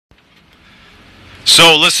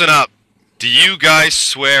So listen up. Do you guys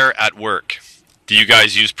swear at work? Do you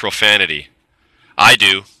guys use profanity? I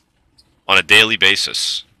do, on a daily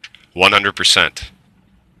basis. 100%.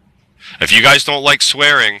 If you guys don't like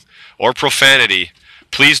swearing or profanity,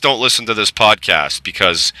 please don't listen to this podcast,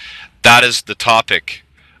 because that is the topic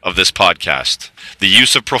of this podcast. The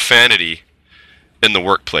use of profanity in the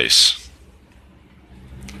workplace.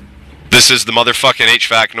 This is the motherfucking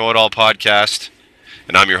HVAC Know-It-All podcast,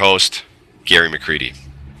 and I'm your host, Gary McCready.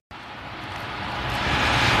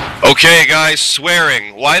 Okay, guys,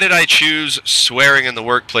 swearing. Why did I choose swearing in the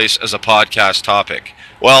workplace as a podcast topic?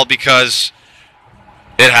 Well, because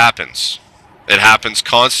it happens. It happens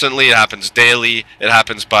constantly. It happens daily. It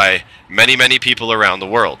happens by many, many people around the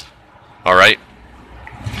world. All right?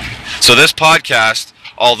 So this podcast,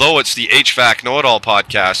 although it's the HVAC Know-It-All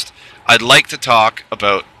podcast, I'd like to talk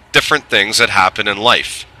about different things that happen in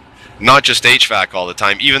life. Not just HVAC all the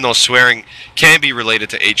time, even though swearing can be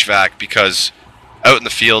related to HVAC, because out in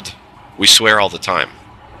the field, we swear all the time.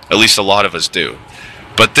 At least a lot of us do.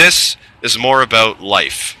 But this is more about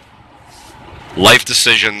life. Life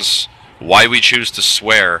decisions, why we choose to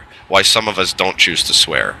swear, why some of us don't choose to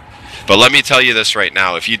swear. But let me tell you this right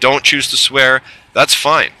now. If you don't choose to swear, that's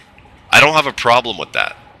fine. I don't have a problem with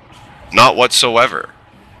that. Not whatsoever.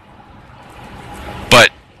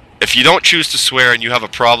 But if you don't choose to swear and you have a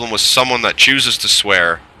problem with someone that chooses to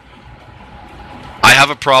swear, I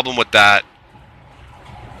have a problem with that.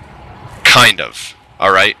 Kind of.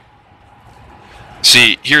 Alright?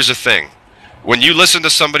 See, here's the thing. When you listen to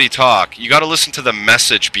somebody talk, you got to listen to the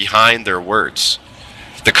message behind their words.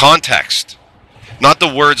 The context. Not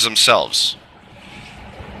the words themselves.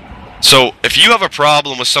 So, if you have a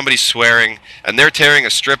problem with somebody swearing and they're tearing a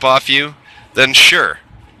strip off you, then sure,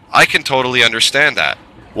 I can totally understand that.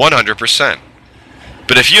 100%.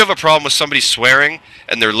 But if you have a problem with somebody swearing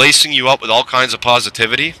and they're lacing you up with all kinds of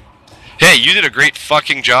positivity, hey, you did a great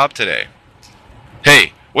fucking job today.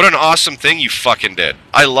 Hey, what an awesome thing you fucking did.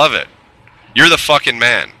 I love it. You're the fucking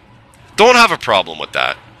man. Don't have a problem with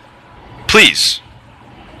that. Please.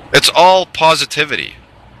 It's all positivity.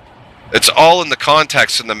 It's all in the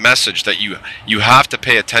context and the message that you have to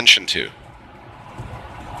pay attention to.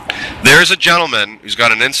 There's a gentleman who's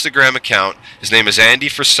got an Instagram account. His name is Andy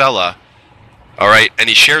Frisella. All right, and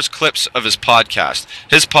he shares clips of his podcast.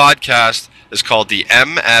 His podcast is called the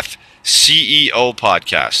MFCEO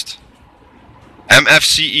podcast.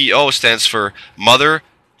 MFCEO stands for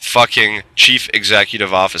Motherfucking Chief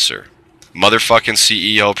Executive Officer. Motherfucking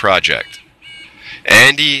CEO Project.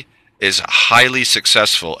 Andy is highly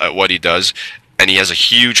successful at what he does, and he has a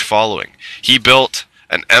huge following. He built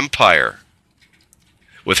an empire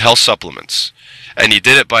with health supplements, and he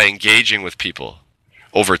did it by engaging with people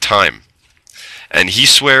over time. And he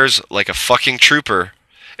swears like a fucking trooper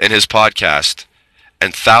in his podcast,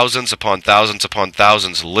 and thousands upon thousands upon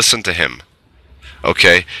thousands listen to him.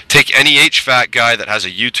 Okay? Take any HVAC guy that has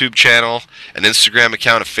a YouTube channel, an Instagram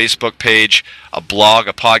account, a Facebook page, a blog,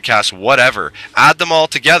 a podcast, whatever. Add them all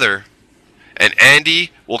together, and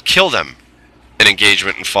Andy will kill them in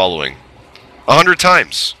engagement and following. 100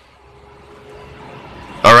 times.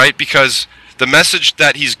 Alright? Because the message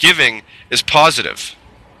that he's giving is positive.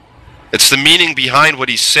 It's the meaning behind what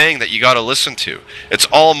he's saying that you got to listen to. It's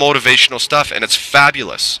all motivational stuff, and it's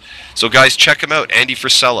fabulous. So guys, check him out. Andy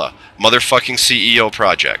Frisella, Motherfucking CEO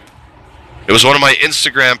Project. It was one of my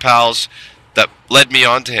Instagram pals that led me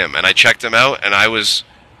on to him, and I checked him out, and I was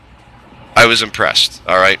impressed.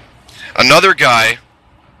 All right. Another guy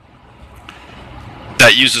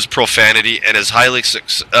that uses profanity and is highly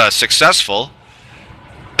successful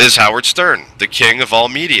is Howard Stern, the king of all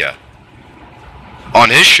media. On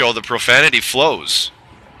his show, the profanity flows.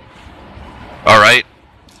 Alright?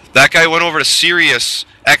 That guy went over to Sirius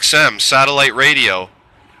XM, satellite radio,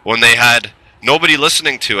 when they had nobody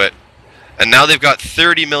listening to it, and now they've got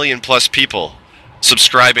 30 million plus people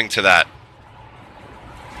subscribing to that.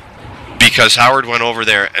 Because Howard went over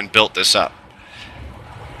there and built this up.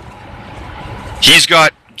 He's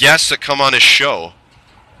got guests that come on his show,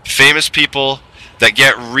 famous people that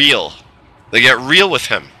get real. They get real with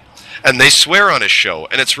him. And they swear on his show,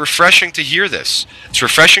 and it's refreshing to hear this. It's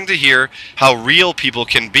refreshing to hear how real people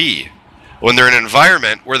can be when they're in an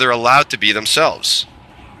environment where they're allowed to be themselves.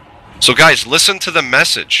 So guys, listen to the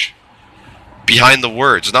message behind the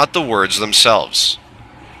words, not the words themselves.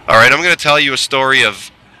 Alright, I'm going to tell you a story of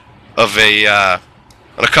a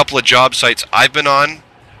couple of job sites I've been on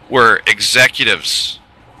where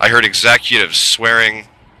I heard executives swearing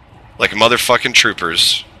like motherfucking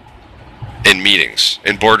troopers in meetings,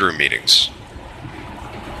 in boardroom meetings.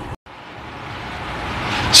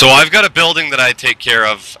 So I've got a building that I take care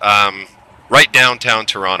of. right downtown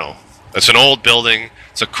Toronto. It's an old building.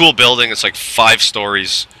 It's a cool building. It's like 5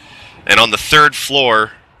 stories. And on the 3rd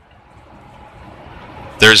floor,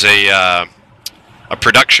 there's a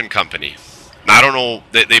production company. Now, I don't know,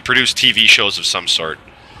 they produce TV shows of some sort.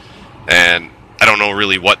 And I don't know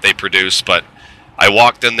really what they produce, but I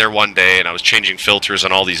walked in there one day and I was changing filters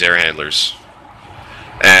on all these air handlers.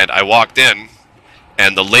 And I walked in,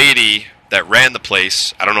 and the lady that ran the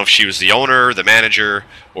place, I don't know if she was the owner, the manager,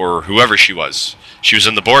 or whoever she was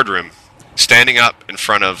in the boardroom, standing up in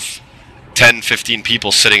front of 10, 15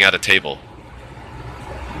 people sitting at a table.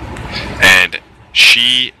 And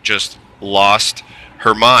she just lost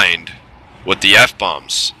her mind with the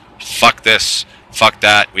F-bombs. Fuck this. Fuck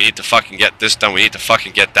that. We need to fucking get this done. We need to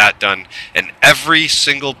fucking get that done. And every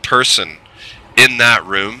single person in that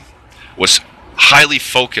room was highly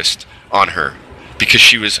focused on her because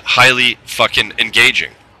she was highly fucking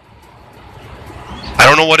engaging. I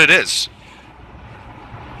don't know what it is.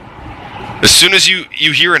 As soon as you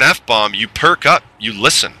hear an F-bomb, you perk up, you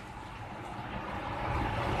listen.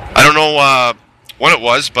 I don't know what it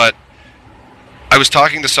was, but I was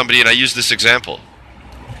talking to somebody and I used this example.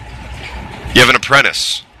 You have an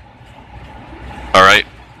apprentice. Alright?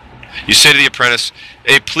 You say to the apprentice,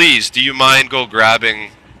 hey, please, do you mind go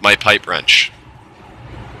grabbing my pipe wrench?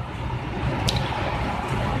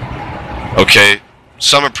 Okay,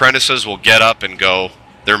 some apprentices will get up and go.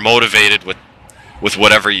 They're motivated with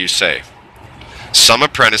whatever you say. Some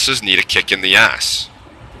apprentices need a kick in the ass.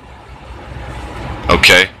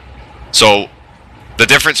 Okay? So, the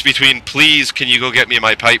difference between, please, can you go get me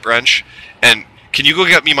my pipe wrench, and can you go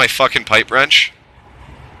get me my fucking pipe wrench?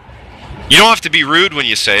 You don't have to be rude when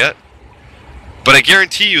you say it, but I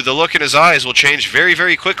guarantee you the look in his eyes will change very,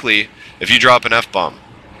 very quickly if you drop an F-bomb.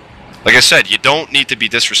 Like I said, you don't need to be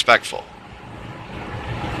disrespectful.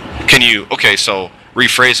 Can you, okay, so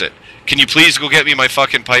rephrase it. Can you please go get me my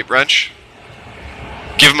fucking pipe wrench?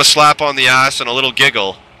 Give him a slap on the ass and a little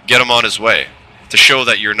giggle, get him on his way to show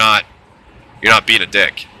that you're not being a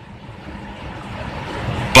dick.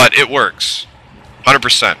 But it works.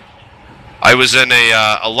 100%. I was in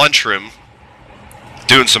a lunchroom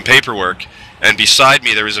doing some paperwork, and beside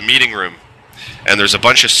me there was a meeting room, and there's a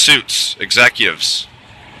bunch of suits, executives,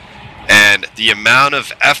 and the amount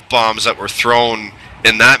of F-bombs that were thrown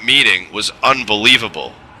in that meeting was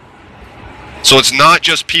unbelievable. So it's not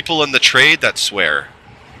just people in the trade that swear,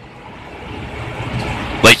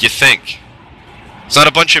 like you think. It's not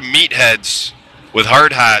a bunch of meatheads with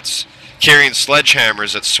hard hats carrying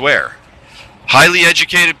sledgehammers that swear. Highly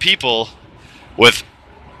educated people with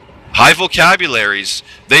high vocabularies,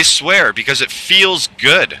 they swear because it feels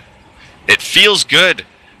good. It feels good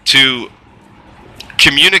to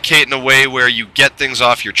communicate in a way where you get things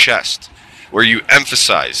off your chest, where you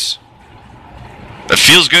emphasize. That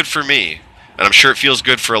feels good for me, and I'm sure it feels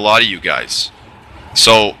good for a lot of you guys.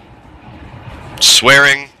 So,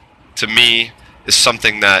 swearing, to me, is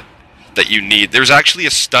something that you need. There's actually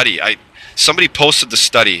a study. Somebody posted the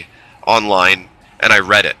study online, and I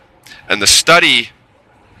read it. And the study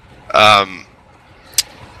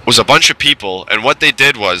was a bunch of people, and what they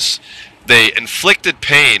did was they inflicted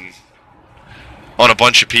pain on a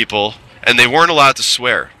bunch of people, and they weren't allowed to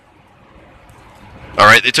swear.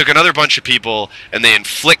 Alright, they took another bunch of people, and they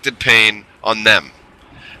inflicted pain on them.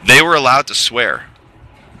 They were allowed to swear.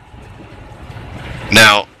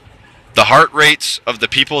 Now, the heart rates of the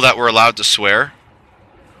people that were allowed to swear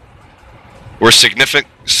were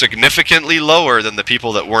significantly lower than the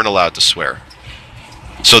people that weren't allowed to swear.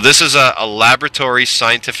 So this is a laboratory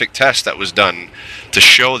scientific test that was done to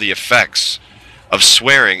show the effects of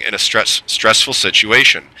swearing in a stressful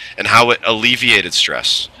situation and how it alleviated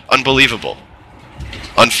stress. Unbelievable.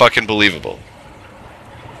 Unfucking believable.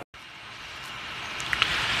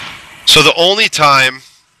 So the only time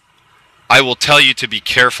I will tell you to be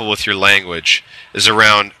careful with your language is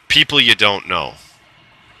around people you don't know.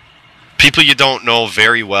 People you don't know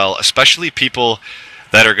very well, especially people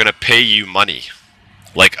that are going to pay you money,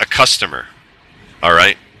 like a customer.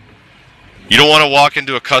 Alright? You don't want to walk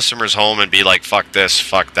into a customer's home and be like, fuck this,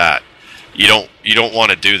 fuck that. You don't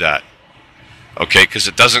want to do that. Okay? Because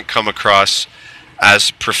it doesn't come across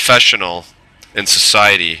as professional in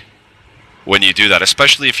society when you do that,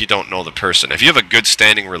 especially if you don't know the person. If you have a good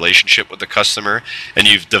standing relationship with the customer and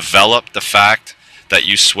you've developed the fact that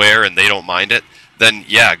you swear and they don't mind it, then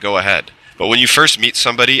yeah, go ahead. But when you first meet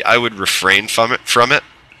somebody, I would refrain from it.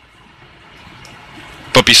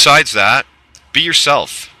 But besides that, be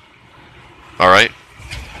yourself. Alright?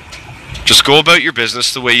 Just go about your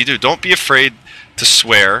business the way you do. Don't be afraid to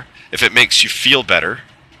swear if it makes you feel better.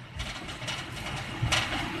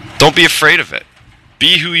 Don't be afraid of it.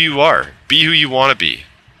 Be who you are. Be who you want to be.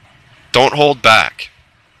 Don't hold back.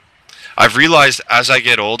 I've realized as I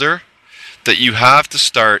get older that you have to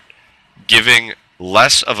start giving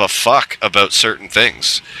less of a fuck about certain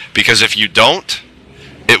things. Because if you don't,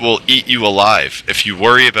 it will eat you alive if you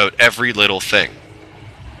worry about every little thing.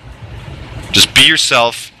 Just be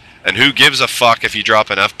yourself, and who gives a fuck if you drop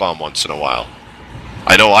an F-bomb once in a while?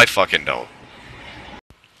 I know I fucking don't.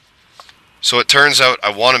 So it turns out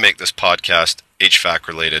I want to make this podcast HVAC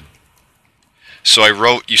related. So I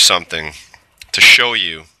wrote you something to show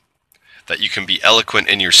you that you can be eloquent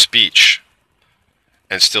in your speech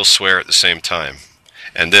and still swear at the same time.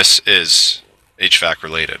 And this is HVAC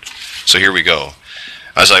related. So here we go.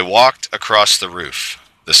 As I walked across the roof,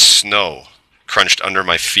 the snow crunched under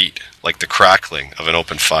my feet like the crackling of an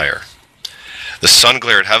open fire. The sun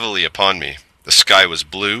glared heavily upon me. The sky was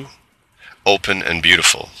blue, open, and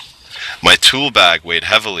beautiful. My tool bag weighed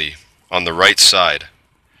heavily on the right side,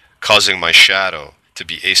 causing my shadow to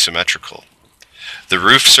be asymmetrical. The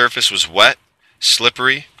roof surface was wet,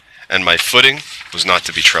 slippery, and my footing was not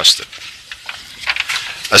to be trusted.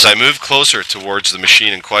 As I moved closer towards the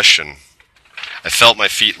machine in question, I felt my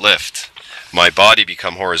feet lift, my body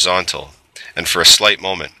become horizontal, and for a slight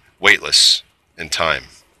moment, weightless in time.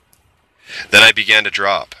 Then I began to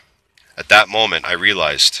drop. At that moment, I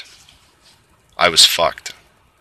realized I was fucked.